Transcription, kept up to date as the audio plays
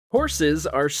Horses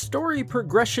are story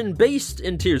progression based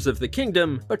in Tears of the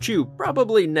Kingdom, but you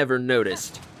probably never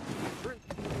noticed.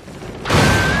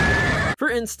 For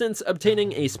instance,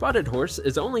 obtaining a spotted horse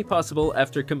is only possible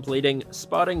after completing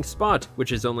Spotting Spot,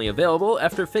 which is only available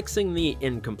after fixing the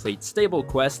Incomplete Stable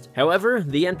quest. However,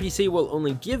 the NPC will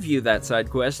only give you that side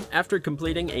quest after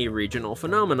completing a regional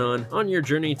phenomenon on your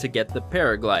journey to get the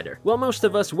paraglider. While most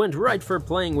of us went right for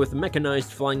playing with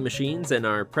mechanized flying machines and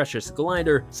our precious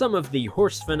glider, some of the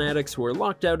horse fanatics were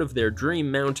locked out of their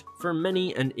dream mount for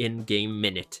many an in-game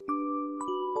minute.